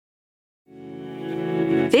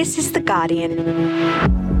This is The Guardian.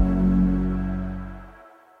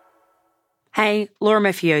 Hey, Laura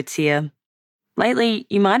Murphy Oates here. Lately,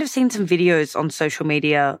 you might have seen some videos on social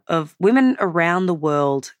media of women around the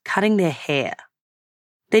world cutting their hair.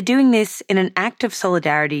 They're doing this in an act of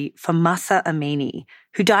solidarity for Mahsa Amini,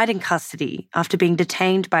 who died in custody after being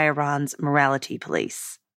detained by Iran's morality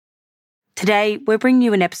police. Today, we're bringing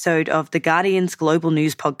you an episode of The Guardian's global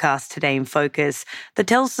news podcast, Today in Focus, that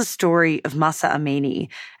tells the story of Mahsa Amini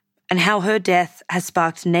and how her death has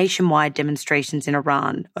sparked nationwide demonstrations in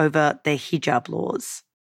Iran over their hijab laws.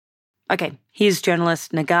 Okay, here's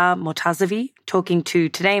journalist Nagar Mortazavi talking to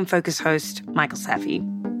Today in Focus host Michael Safi.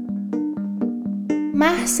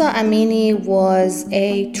 Mahsa Amini was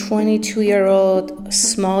a 22-year-old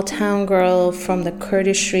small-town girl from the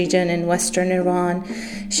Kurdish region in western Iran.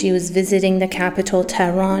 She was visiting the capital,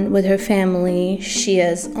 Tehran, with her family. She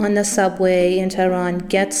is on the subway in Tehran,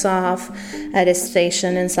 gets off at a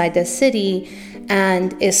station inside the city,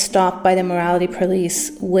 and is stopped by the morality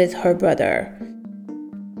police with her brother.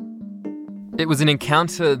 It was an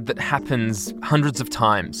encounter that happens hundreds of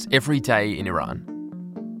times every day in Iran.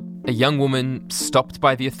 A young woman stopped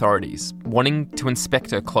by the authorities, wanting to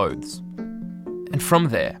inspect her clothes. And from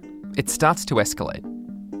there, it starts to escalate.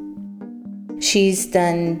 She's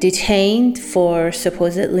then detained for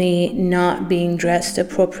supposedly not being dressed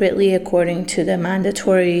appropriately according to the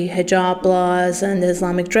mandatory hijab laws and the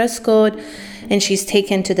Islamic dress code, and she's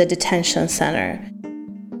taken to the detention center.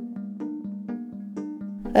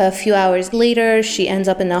 A few hours later, she ends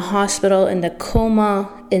up in the hospital in the coma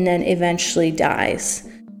and then eventually dies.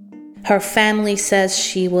 Her family says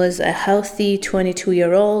she was a healthy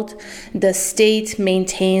 22-year-old. The state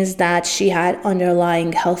maintains that she had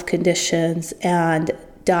underlying health conditions and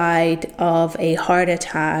died of a heart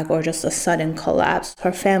attack or just a sudden collapse.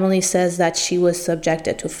 Her family says that she was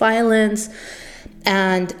subjected to violence,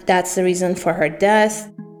 and that's the reason for her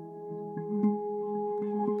death.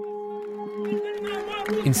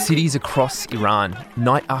 In cities across Iran,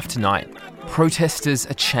 night after night, protesters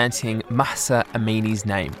are chanting Mahsa Amini's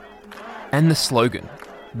name and the slogan,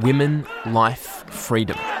 Women, Life,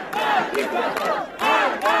 Freedom.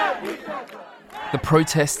 The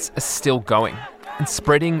protests are still going and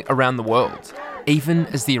spreading around the world, even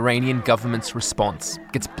as the Iranian government's response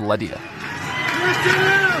gets bloodier.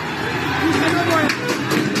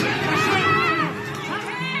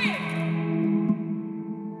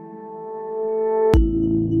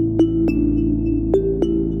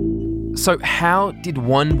 So how did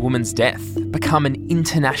one woman's death become an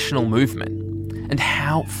international movement? And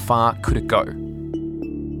how far could it go?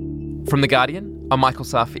 From The Guardian, I'm Michael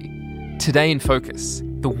Safi. Today in Focus,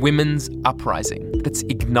 the women's uprising that's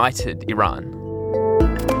ignited Iran.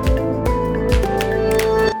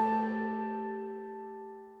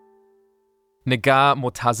 Nagar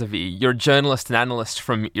Mortazavi, you're a journalist and analyst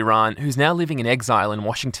from Iran who's now living in exile in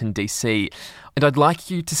Washington, D.C. And I'd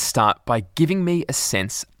like you to start by giving me a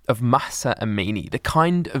sense of Mahsa Amini, the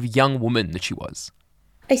kind of young woman that she was.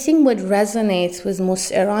 I think what resonates with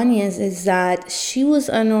most Iranians is that she was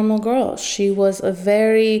a normal girl. She was a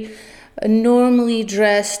very normally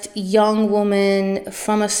dressed young woman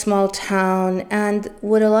from a small town. And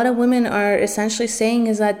what a lot of women are essentially saying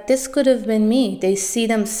is that this could have been me. They see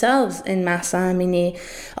themselves in Mahsa Amini.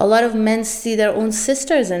 A lot of men see their own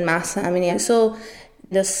sisters in Mahsa Amini. So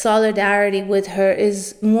the solidarity with her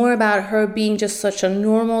is more about her being just such a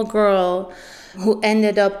normal girl who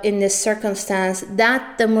ended up in this circumstance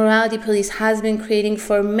that the morality police has been creating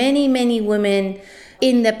for many, many women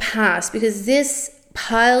in the past, because this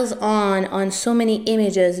piles on so many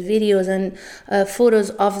images, videos, and photos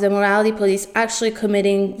of the morality police actually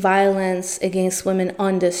committing violence against women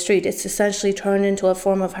on the street. It's essentially turned into a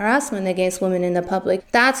form of harassment against women in the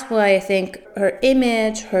public. That's why I think her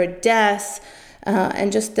image, her death,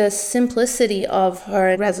 and just the simplicity of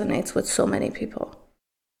her resonates with so many people.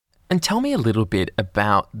 And tell me a little bit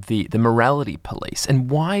about the morality police and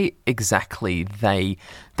why exactly they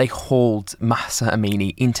hauled Mahsa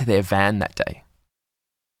Amini into their van that day.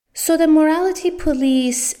 So the morality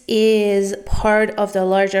police is part of the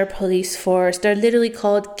larger police force. They're literally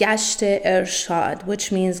called Gasht Ershad,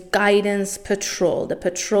 which means guidance patrol. The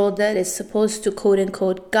patrol that is supposed to, quote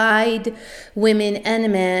unquote, guide women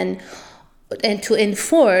and men and to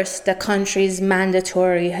enforce the country's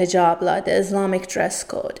mandatory hijab law, the Islamic dress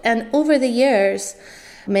code. And over the years,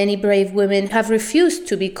 many brave women have refused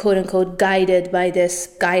to be, quote-unquote, guided by this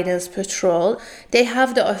guidance patrol. They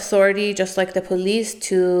have the authority, just like the police,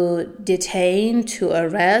 to detain, to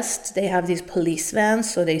arrest. They have these police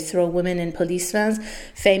vans, so they throw women in police vans,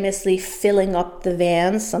 famously filling up the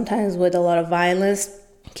vans, sometimes with a lot of violence.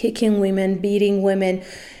 kicking women, beating women,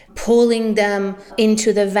 pulling them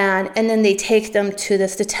into the van, and then they take them to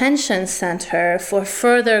this detention center for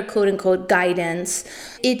further quote-unquote guidance.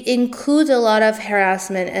 It includes a lot of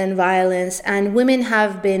harassment and violence, and women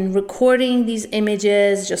have been recording these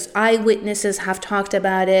images, just eyewitnesses have talked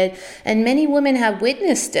about it, and many women have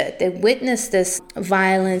witnessed it. They witnessed this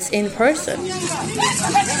violence in person.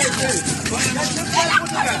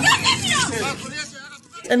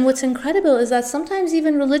 And what's incredible is that sometimes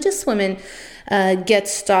even religious women get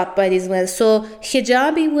stopped by these men. So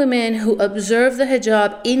hijabi women who observe the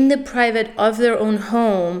hijab in the private of their own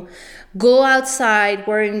home go outside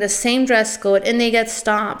wearing the same dress code, and they get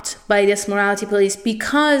stopped by this morality police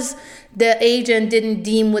because the agent didn't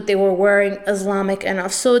deem what they were wearing Islamic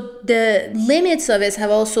enough. So the limits of it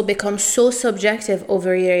have also become so subjective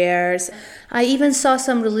over the years. I even saw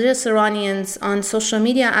some religious Iranians on social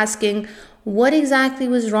media asking, what exactly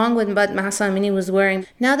was wrong with what Mahsa Amini was wearing?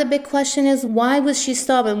 Now the big question is, why was she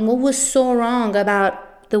stopped, and what was so wrong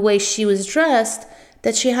about the way she was dressed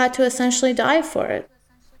that she had to essentially die for it?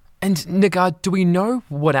 And Negar, do we know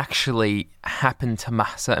what actually happened to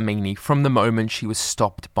Mahsa Amini from the moment she was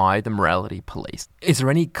stopped by the morality police? Is there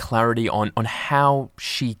any clarity on how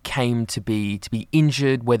she came to be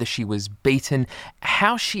injured, whether she was beaten,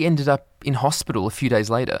 how she ended up in hospital a few days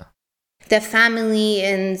later? The family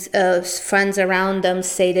and friends around them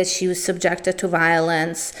say that she was subjected to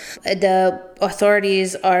violence. The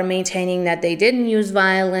authorities are maintaining that they didn't use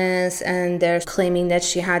violence, and they're claiming that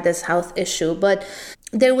she had this health issue. But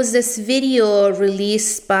there was this video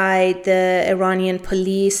released by the Iranian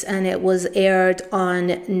police, and it was aired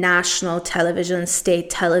on national television, state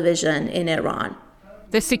television in Iran.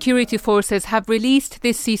 The security forces have released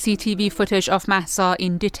this CCTV footage of Mahsa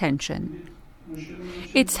in detention.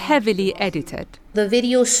 It's heavily edited. The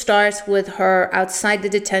video starts with her outside the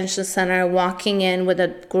detention center walking in with a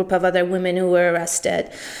group of other women who were arrested.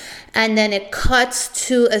 And then it cuts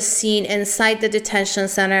to a scene inside the detention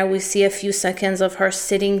center. We see a few seconds of her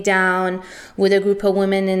sitting down with a group of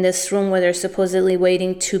women in this room where they're supposedly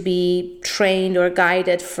waiting to be trained or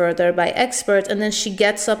guided further by experts. And then she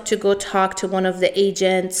gets up to go talk to one of the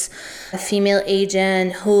agents, a female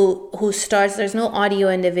agent who starts, there's no audio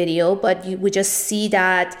in the video, but we just see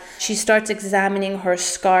that she starts examining her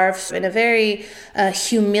scarf in a very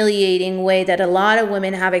humiliating way that a lot of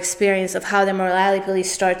women have experienced, of how the morality police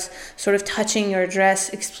starts sort of touching your dress,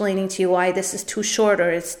 explaining to you why this is too short,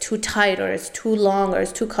 or it's too tight, or it's too long, or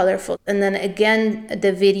it's too colorful. And then again,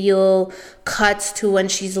 the video cuts to when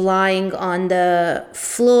she's lying on the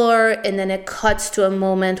floor, and then it cuts to a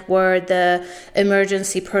moment where the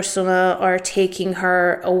emergency personnel are taking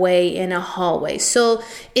her away in a hallway. So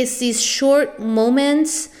it's these short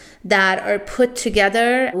moments that are put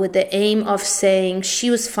together with the aim of saying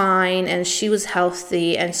she was fine and she was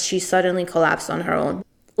healthy and she suddenly collapsed on her own.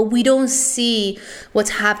 We don't see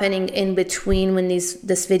what's happening in between when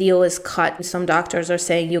this video is cut. Some doctors are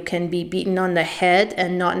saying you can be beaten on the head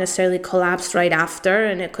and not necessarily collapse right after,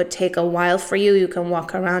 and it could take a while for you. You can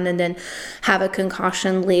walk around and then have a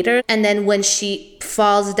concussion later. And then when she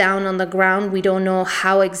falls down on the ground, we don't know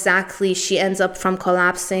how exactly she ends up from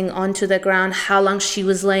collapsing onto the ground, how long she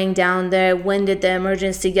was laying down there, when did the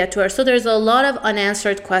emergency get to her. So there's a lot of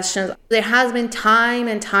unanswered questions. There has been time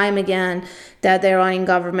and time again that the Iranian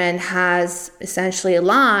government has essentially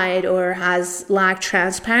lied or has lacked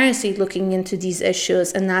transparency looking into these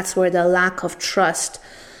issues, and that's where the lack of trust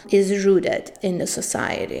is rooted in the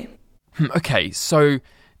society. Okay, so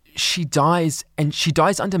she dies, and she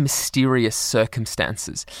dies under mysterious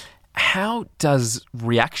circumstances. How does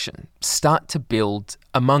reaction start to build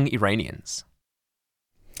among Iranians?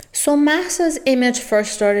 So Mahsa's image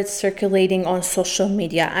first started circulating on social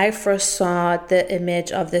media. I first saw the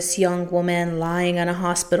image of this young woman lying on a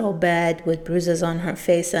hospital bed with bruises on her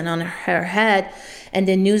face and on her head. And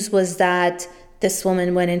the news was that this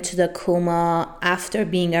woman went into the coma after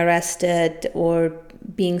being arrested or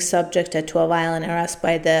being subjected to a violent arrest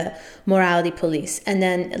by the morality police. And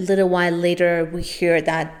then a little while later, we hear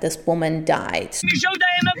that this woman died.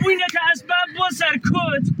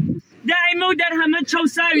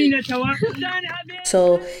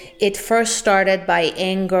 So it first started by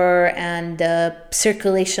anger and the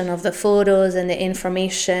circulation of the photos and the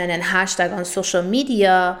information and hashtag on social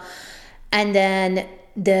media, and then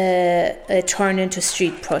it turned into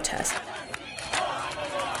street protest.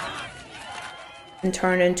 And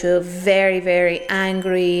turned into a very, very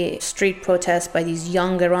angry street protest by these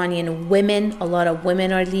young Iranian women. A lot of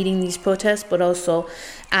women are leading these protests, but also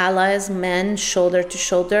allies, men, shoulder to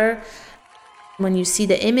shoulder. When you see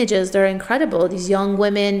the images, they're incredible. These young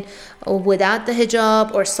women without the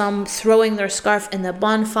hijab, or some throwing their scarf in the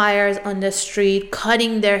bonfires on the street,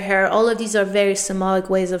 cutting their hair. All of these are very symbolic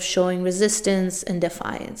ways of showing resistance and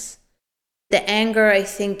defiance. The anger, I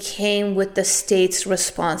think, came with the state's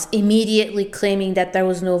response, immediately claiming that there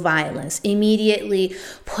was no violence, immediately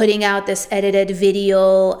putting out this edited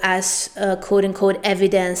video as quote-unquote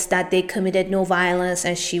evidence that they committed no violence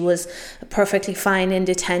and she was perfectly fine in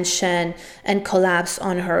detention, and collapsed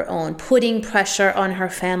on her own, putting pressure on her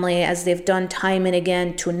family, as they've done time and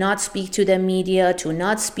again, to not speak to the media, to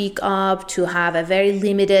not speak up, to have a very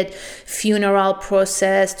limited funeral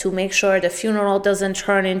process, to make sure the funeral doesn't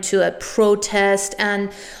turn into a protest. And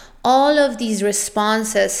all of these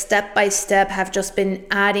responses, step by step, have just been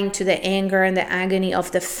adding to the anger and the agony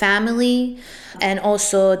of the family and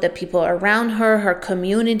also the people around her, her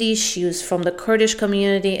community. She was from the Kurdish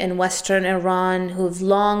community in Western Iran, who've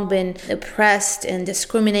long been oppressed and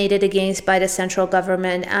discriminated against by the central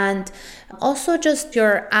government, and also just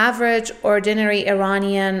your average, ordinary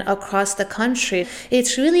Iranian across the country.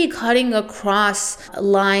 It's really cutting across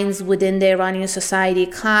lines within the Iranian society,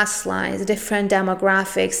 class lines, different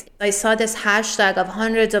demographics. I saw this hashtag of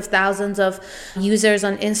hundreds of thousands of users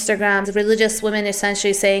on Instagram, religious women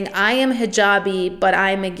essentially saying, I am hijabi, but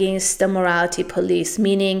I'm against the morality police,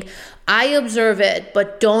 meaning I observe it,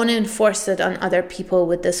 but don't enforce it on other people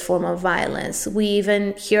with this form of violence. We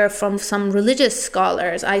even hear from some religious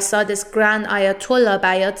scholars. I saw this Grand Ayatollah,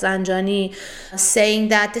 Bayat Zanjani, saying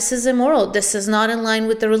that this is immoral. This is not in line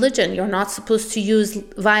with the religion. You're not supposed to use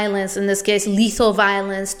violence, in this case, lethal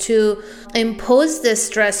violence, to impose this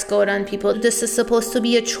dress code on people. This is supposed to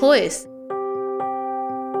be a choice.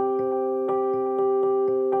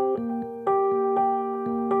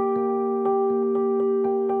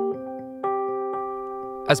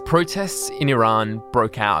 As protests in Iran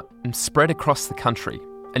broke out and spread across the country,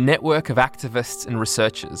 a network of activists and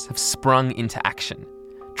researchers have sprung into action,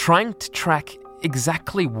 trying to track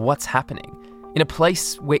exactly what's happening in a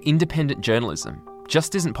place where independent journalism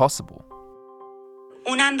just isn't possible.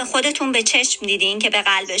 اونم به خودتون به چشم دیدین که به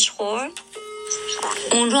قلبش خورد؟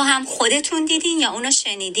 اون رو هم خودتون دیدین یا اونو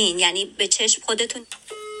شنیدین؟ یعنی به چشم خودتون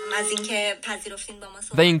از اینکه پذیرفتین با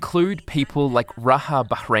ما. They include people like Raha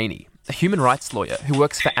Bahraini, a human rights lawyer who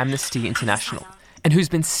works for Amnesty International and who's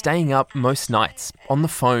been staying up most nights on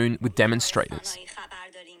the phone with demonstrators.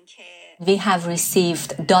 We have received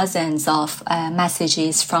dozens of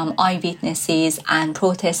messages from eyewitnesses and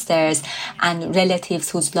protesters and relatives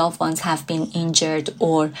whose loved ones have been injured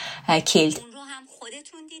or killed.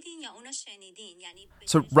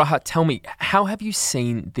 So, Raha, tell me, how have you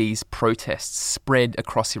seen these protests spread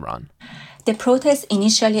across Iran? The protests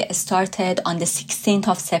initially started on the 16th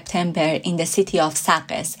of September in the city of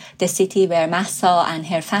Saqqez, the city where Mahsa and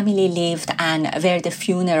her family lived and where the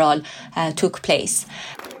funeral took place.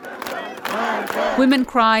 Women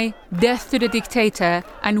cry, "Death to the dictator,"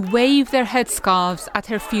 and wave their headscarves at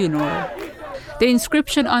her funeral. The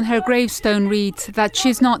inscription on her gravestone reads that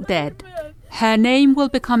she's not dead. Her name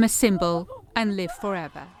will become a symbol and live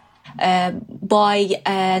forever. By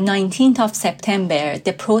 19th of September,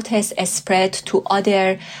 the protests spread to other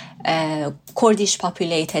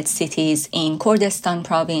Kurdish-populated cities in Kurdistan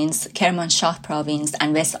province, Kermanshah province,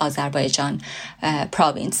 and West Azerbaijan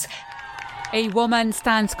province. A woman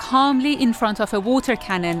stands calmly in front of a water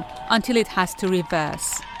cannon until it has to reverse.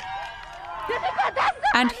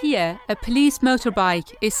 And here, a police motorbike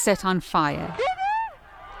is set on fire.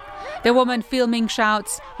 The woman filming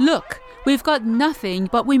shouts, "Look, we've got nothing,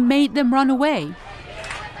 but we made them run away."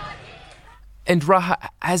 And Raha,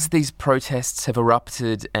 as these protests have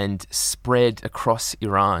erupted and spread across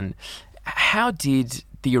Iran, how did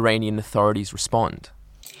the Iranian authorities respond?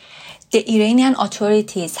 The Iranian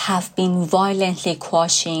authorities have been violently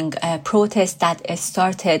quashing protests that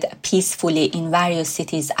started peacefully in various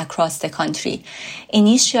cities across the country.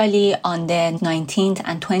 Initially, on the 19th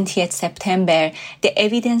and 20th September, the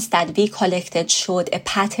evidence that we collected showed a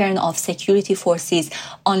pattern of security forces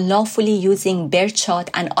unlawfully using birdshot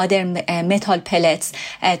and other metal pellets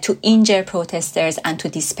to injure protesters and to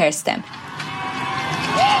disperse them.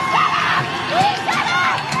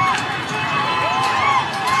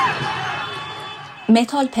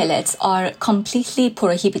 Metal pellets are completely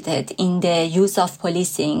prohibited in the use of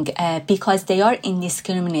policing because they are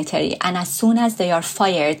indiscriminatory, and as soon as they are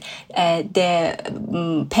fired,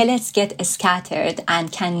 the pellets get scattered and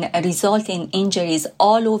can result in injuries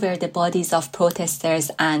all over the bodies of protesters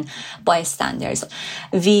and bystanders.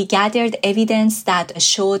 We gathered evidence that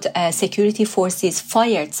showed security forces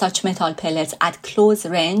fired such metal pellets at close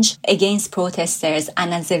range against protesters,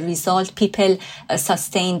 and as a result, people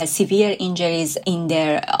sustained severe injuries in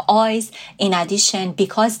their eyes. In addition,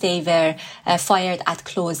 because they were fired at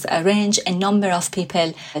close range, a number of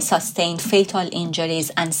people sustained fatal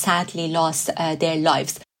injuries and sadly lost their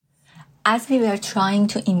lives. As we were trying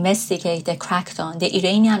to investigate the crackdown, the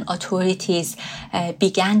Iranian authorities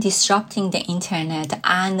began disrupting the internet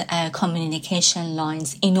and communication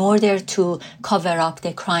lines in order to cover up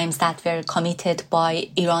the crimes that were committed by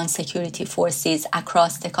Iran's security forces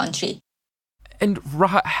across the country. And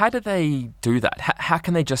Raha, how do they do that? How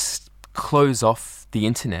can they just close off the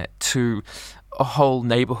internet to a whole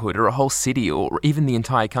neighborhood or a whole city or even the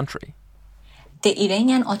entire country? The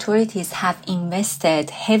Iranian authorities have invested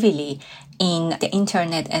heavily in the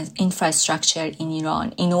internet and infrastructure in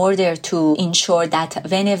Iran in order to ensure that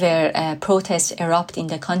whenever protests erupt in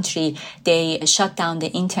the country, they shut down the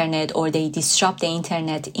internet or they disrupt the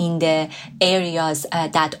internet in the areas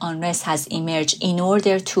that unrest has emerged in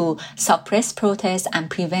order to suppress protests and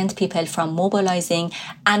prevent people from mobilizing,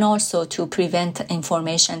 and also to prevent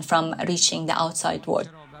information from reaching the outside world.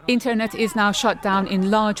 Internet is now shut down in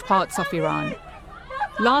large parts of Iran.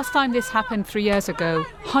 Last time this happened 3 years ago,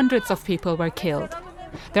 hundreds of people were killed.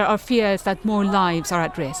 There are fears that more lives are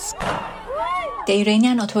at risk. The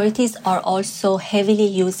Iranian authorities are also heavily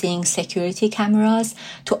using security cameras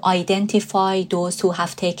to identify those who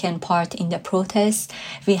have taken part in the protests.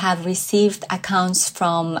 We have received accounts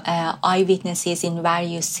from eyewitnesses in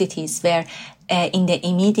various cities where in the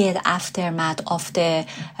immediate aftermath of the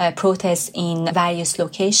protests in various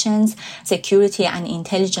locations, security and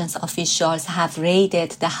intelligence officials have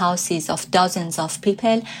raided the houses of dozens of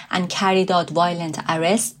people and carried out violent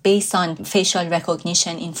arrests based on facial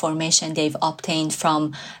recognition information they've obtained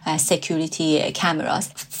from security cameras.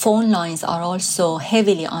 Phone lines are also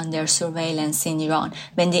heavily under surveillance in Iran.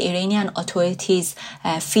 When the Iranian authorities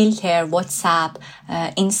filter WhatsApp,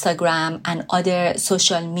 Instagram, and other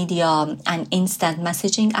social media and instant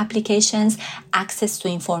messaging applications, access to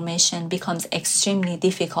information becomes extremely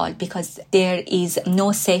difficult because there is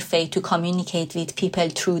no safe way to communicate with people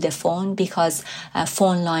through the phone because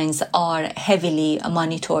phone lines are heavily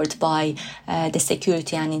monitored by the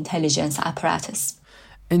security and intelligence apparatus.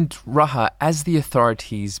 And Raha, as the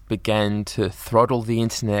authorities began to throttle the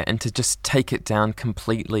internet and to just take it down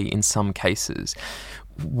completely in some cases,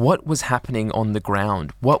 what was happening on the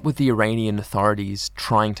ground? What were the Iranian authorities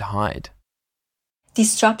trying to hide?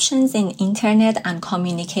 Disruptions in internet and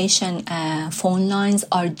communication phone lines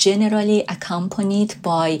are generally accompanied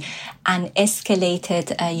by an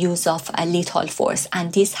escalated use of lethal force.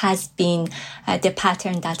 And this has been the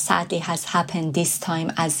pattern that sadly has happened this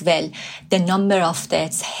time as well. The number of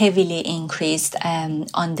deaths heavily increased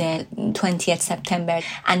on the 20th September.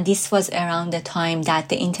 And this was around the time that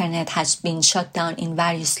the internet has been shut down in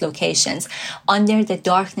various locations. Under the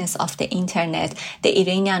darkness of the internet, the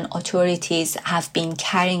Iranian authorities have been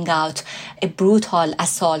carrying out a brutal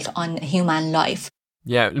assault on human life.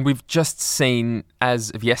 Yeah, and we've just seen,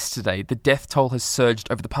 as of yesterday, the death toll has surged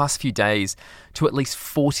over the past few days to at least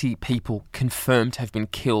 40 people confirmed to have been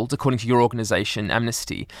killed, according to your organisation,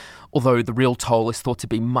 Amnesty, although the real toll is thought to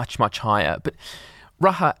be much, much higher. But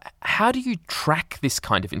Raha, how do you track this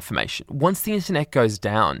kind of information? Once the internet goes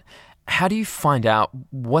down, how do you find out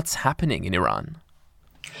what's happening in Iran?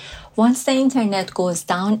 Once the internet goes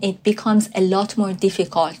down, it becomes a lot more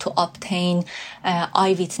difficult to obtain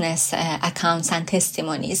eyewitness accounts and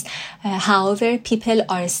testimonies. However, people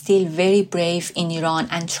are still very brave in Iran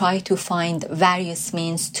and try to find various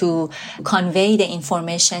means to convey the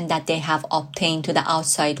information that they have obtained to the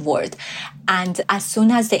outside world. And as soon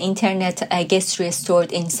as the internet gets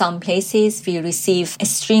restored in some places, we receive a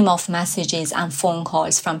stream of messages and phone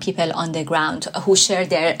calls from people on the ground who share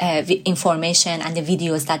their information and the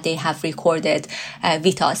videos that they have recorded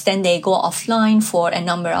with us. Then they go offline for a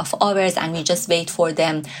number of hours and we just wait for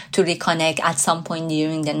them to reconnect at some point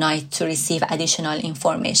during the night to receive additional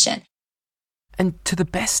information. And to the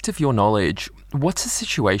best of your knowledge, what's the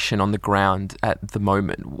situation on the ground at the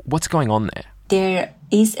moment? What's going on there? There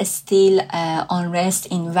is still unrest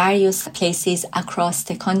in various places across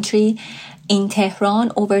the country. In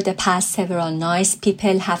Tehran, over the past several nights,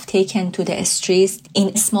 people have taken to the streets.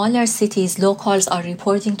 In smaller cities, locals are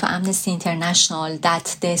reporting to Amnesty International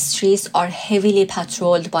that the streets are heavily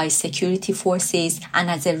patrolled by security forces, and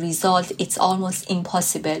as a result, it's almost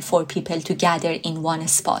impossible for people to gather in one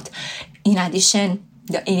spot. In addition,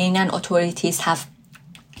 the Iranian authorities have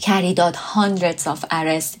carried out hundreds of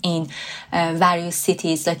arrests in various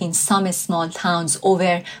cities. Like in some small towns,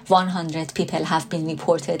 over 100 people have been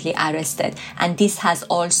reportedly arrested. And this has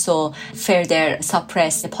also further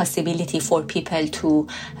suppressed the possibility for people to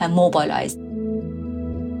mobilize.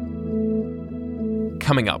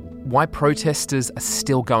 Coming up, why protesters are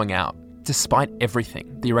still going out, despite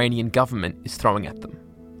everything the Iranian government is throwing at them.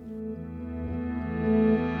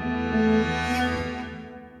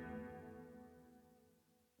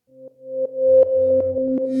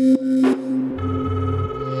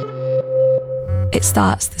 It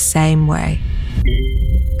starts the same way.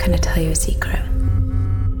 Can I tell you a secret?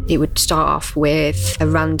 It would start off with a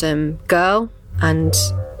random girl and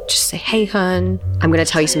just say, "Hey, hun, I'm going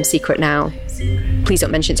to tell you some secret now. Please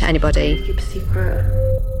don't mention it to anybody." Keep a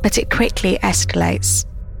secret. But it quickly escalates.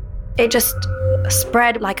 It just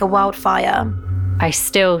spread like a wildfire. I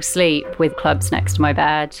still sleep with clubs next to my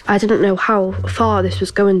bed. I didn't know how far this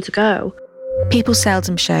was going to go. People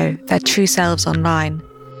seldom show their true selves online.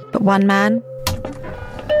 But one man,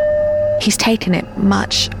 he's taken it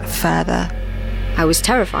much further. I was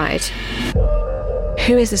terrified.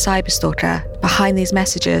 Who is the cyberstalker behind these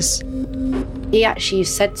messages? He actually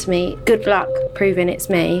said to me, "Good luck proving it's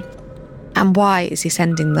me." And why is he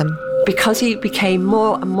sending them? Because he became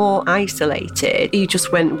more and more isolated, he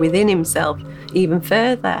just went within himself even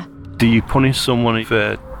further. Do you punish someone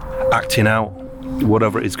for acting out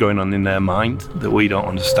whatever is going on in their mind that we don't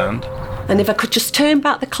understand? And if I could just turn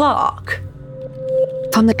back the clock.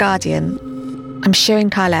 From The Guardian, I'm Shirin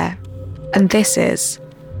Khaleh, and this is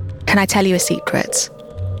Can I Tell You a Secret?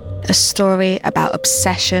 A story about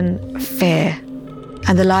obsession, fear,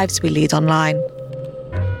 and the lives we lead online.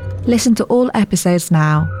 Listen to all episodes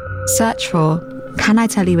now. Search for Can I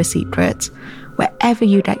Tell You a Secret wherever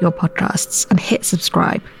you get your podcasts and hit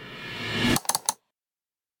subscribe.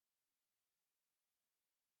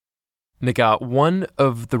 Nigar, one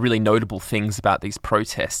of the really notable things about these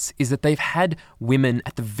protests is that they've had women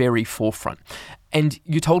at the very forefront. And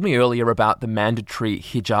you told me earlier about the mandatory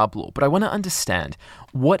hijab law, but I want to understand,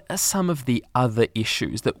 what are some of the other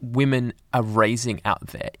issues that women are raising out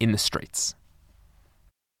there in the streets?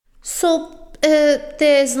 So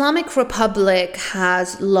the Islamic Republic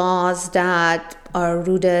has laws that are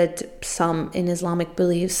rooted some in Islamic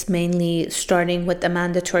beliefs, mainly starting with the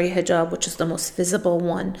mandatory hijab, which is the most visible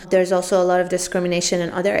one. There's also a lot of discrimination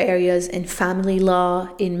in other areas, in family law,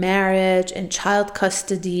 in marriage, in child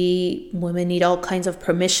custody. Women need all kinds of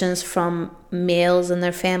permissions from males in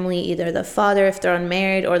their family, either the father if they're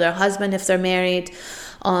unmarried or their husband if they're married,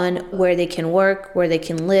 on where they can work, where they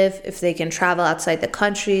can live, if they can travel outside the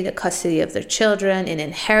country, the custody of their children, in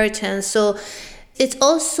inheritance. So it's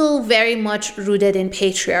also very much rooted in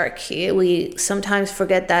patriarchy. We sometimes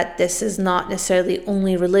forget that this is not necessarily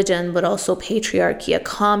only religion, but also patriarchy, a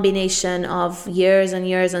combination of years and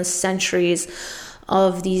years and centuries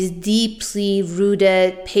of these deeply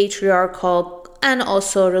rooted patriarchal and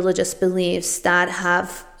also religious beliefs that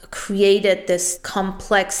have created this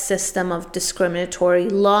complex system of discriminatory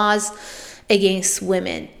laws against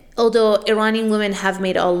women. Although Iranian women have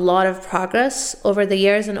made a lot of progress over the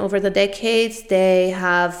years and over the decades, they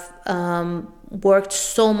have worked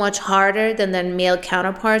so much harder than their male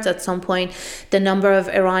counterparts. At some point, the number of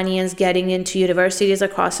Iranians getting into universities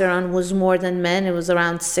across Iran was more than men. It was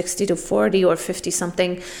around 60 to 40 or 50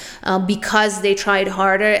 something, because they tried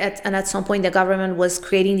harder. And at some point, the government was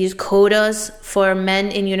creating these quotas for men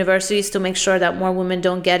in universities to make sure that more women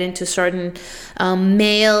don't get into certain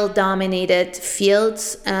male-dominated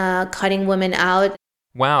fields, cutting women out.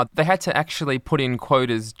 Wow, they had to actually put in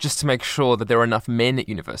quotas just to make sure that there were enough men at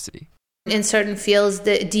university. In certain fields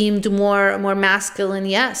deemed more masculine,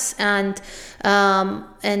 yes, and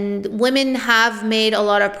women have made a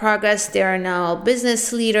lot of progress. They are now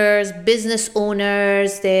business leaders, business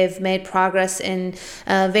owners. They've made progress in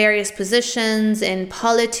various positions in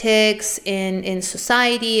politics, in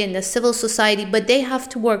society, in the civil society. But they have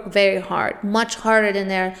to work very hard, much harder than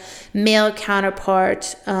their male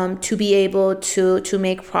counterpart, to be able to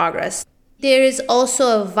make progress. There is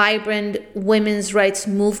also a vibrant women's rights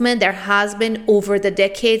movement. There has been over the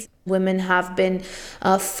decades. Women have been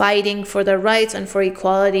fighting for their rights and for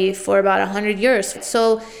equality for about 100 years.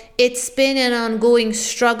 So it's been an ongoing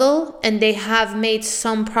struggle, and they have made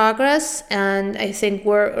some progress. And I think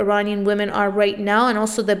where Iranian women are right now, and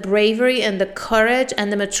also the bravery and the courage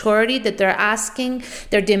and the maturity that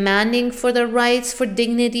they're demanding for their rights, for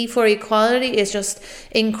dignity, for equality, is just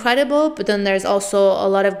incredible. But then there's also a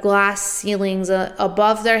lot of glass ceilings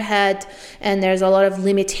above their head, and there's a lot of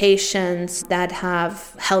limitations that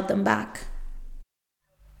have held them back.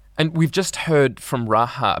 And we've just heard from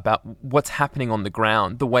Raha about what's happening on the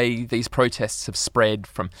ground, the way these protests have spread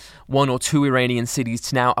from 1 or 2 Iranian cities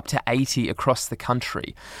to now up to 80 across the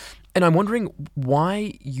country. And I'm wondering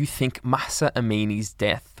why you think Mahsa Amini's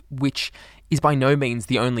death, which is by no means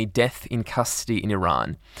the only death in custody in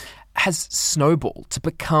Iran, has snowballed to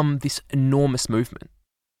become this enormous movement.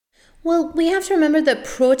 Well, we have to remember that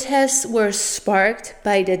protests were sparked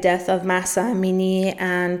by the death of Mahsa Amini,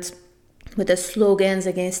 and with the slogans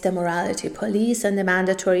against the morality police and the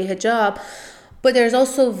mandatory hijab. But there's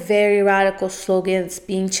also very radical slogans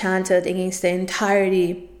being chanted against the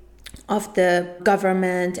entirety of the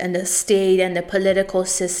government and the state and the political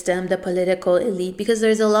system, the political elite, because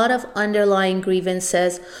there's a lot of underlying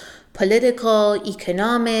grievances, political,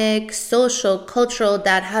 economic, social, cultural,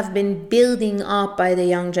 that have been building up by the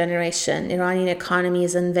young generation. Iranian economy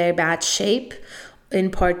is in very bad shape, in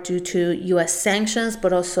part due to US sanctions,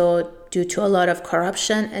 but also due to a lot of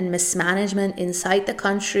corruption and mismanagement inside the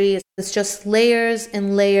country. It's just layers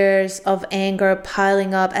and layers of anger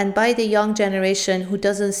piling up, and by the young generation who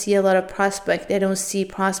doesn't see a lot of prospect. They don't see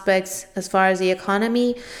prospects as far as the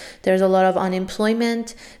economy. There's a lot of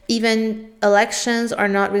unemployment. Even elections are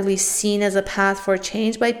not really seen as a path for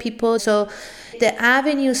change by people. So the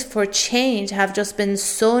avenues for change have just been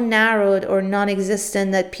so narrowed or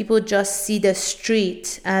non-existent that people just see the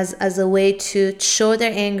street as a way to show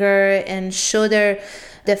their anger and show their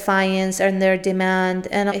defiance and their demand.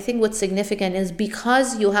 And I think what's significant is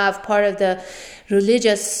because you have part of the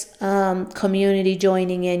religious community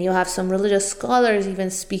joining in, you have some religious scholars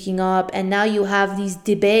even speaking up, and now you have these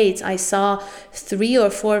debates. I saw 3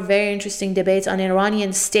 or 4 very interesting debates on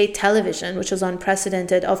Iranian state television, which was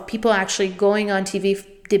unprecedented, of people actually going on TV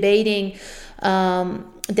debating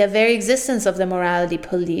the very existence of the morality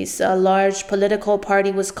police. A large political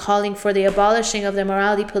party was calling for the abolishing of the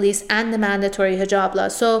morality police and the mandatory hijab law.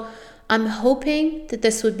 So I'm hoping that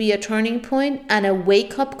this would be a turning point and a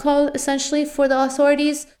wake-up call, essentially, for the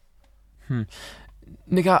authorities.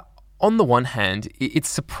 Nigar, on the one hand, it's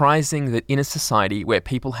surprising that in a society where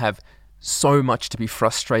people have so much to be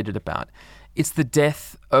frustrated about, it's the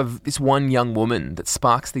death of this one young woman that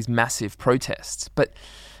sparks these massive protests. But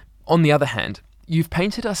on the other hand, you've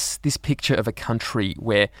painted us this picture of a country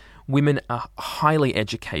where women are highly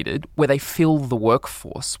educated, where they fill the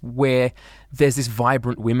workforce, where there's this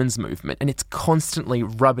vibrant women's movement, and it's constantly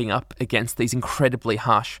rubbing up against these incredibly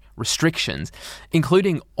harsh restrictions,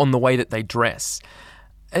 including on the way that they dress.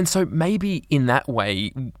 And so maybe in that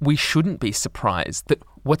way, we shouldn't be surprised that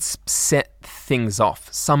what's set things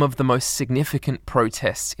off, some of the most significant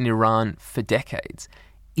protests in Iran for decades,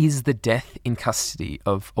 is the death in custody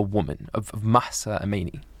of a woman, of Mahsa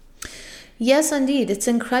Amini. Yes, indeed. It's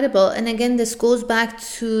incredible. And again, this goes back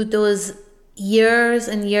to those years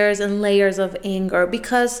and years and layers of anger,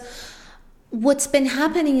 because what's been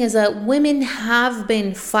happening is that women have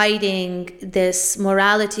been fighting this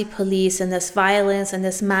morality police and this violence and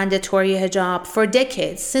this mandatory hijab for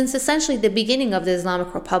decades, since essentially the beginning of the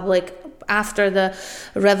Islamic Republic. After the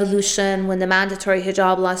revolution, when the mandatory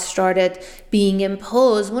hijab law started being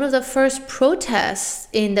imposed, one of the first protests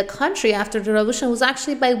in the country after the revolution was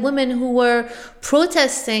actually by women who were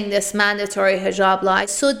protesting this mandatory hijab law.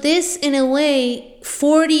 So this, in a way,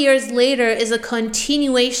 40 years later, is a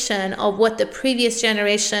continuation of what the previous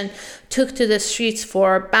generation took to the streets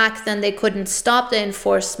for. Back then, they couldn't stop the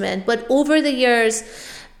enforcement. But over the years,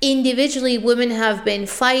 individually, women have been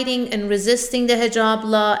fighting and resisting the hijab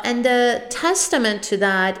law. And the testament to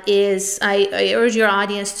that is, I urge your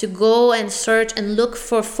audience to go and search and look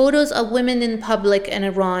for photos of women in public in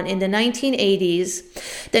Iran in the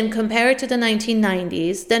 1980s, then compare it to the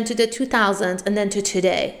 1990s, then to the 2000s, and then to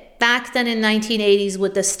today. Back then in 1980s,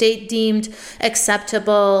 what the state deemed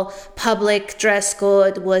acceptable public dress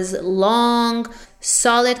code was long,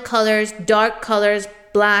 solid colors, dark colors,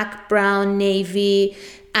 black, brown, navy,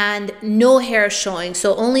 and no hair showing.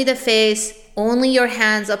 So only the face, only your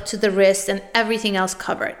hands up to the wrist, and everything else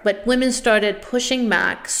covered. But women started pushing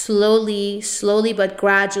back slowly but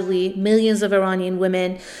gradually, millions of Iranian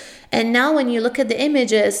women. And now when you look at the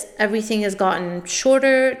images, everything has gotten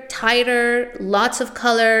shorter, tighter, lots of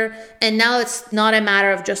color. And now it's not a matter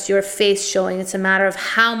of just your face showing. It's a matter of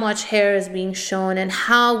how much hair is being shown and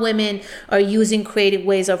how women are using creative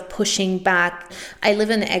ways of pushing back. I live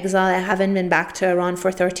in exile. I haven't been back to Iran for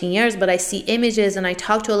 13 years, but I see images and I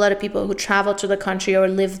talk to a lot of people who travel to the country or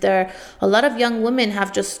live there. A lot of young women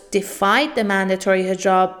have just defied the mandatory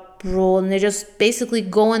hijab rule, and they just basically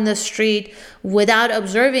go in the street without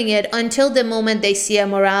observing it until the moment they see a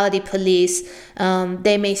morality police.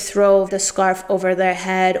 They may throw the scarf over their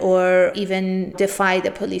head or even defy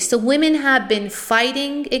the police. So women have been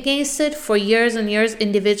fighting against it for years and years,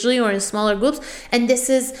 individually or in smaller groups, and this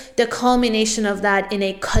is the culmination of that in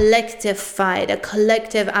a collective fight, a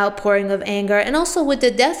collective outpouring of anger. And also with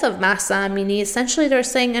the death of Mahsa Amini, essentially they're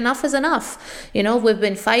saying enough is enough. We've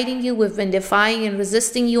been fighting you, we've been defying and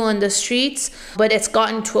resisting you on the streets, but it's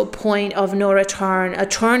gotten to a point of no return, a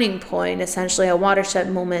turning point, essentially a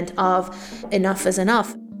watershed moment of enough is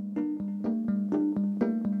enough.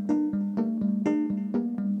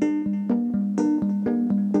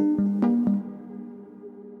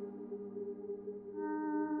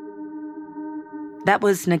 That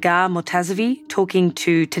was Negar Mortazavi talking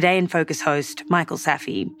to Today in Focus host Michael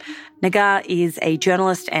Safie. Negar is a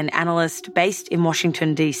journalist and analyst based in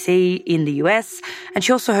Washington, D.C. in the US, and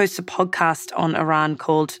she also hosts a podcast on Iran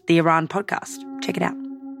called The Iran Podcast. Check it out.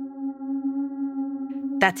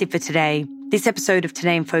 That's it for today. This episode of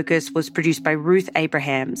Today in Focus was produced by Ruth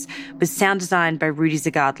Abrahams, with sound design by Rudy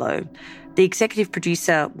Zagardlo. The executive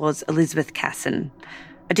producer was Elizabeth Casson.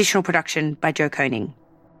 Additional production by Joe Koning.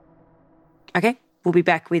 Okay, we'll be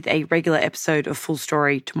back with a regular episode of Full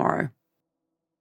Story tomorrow.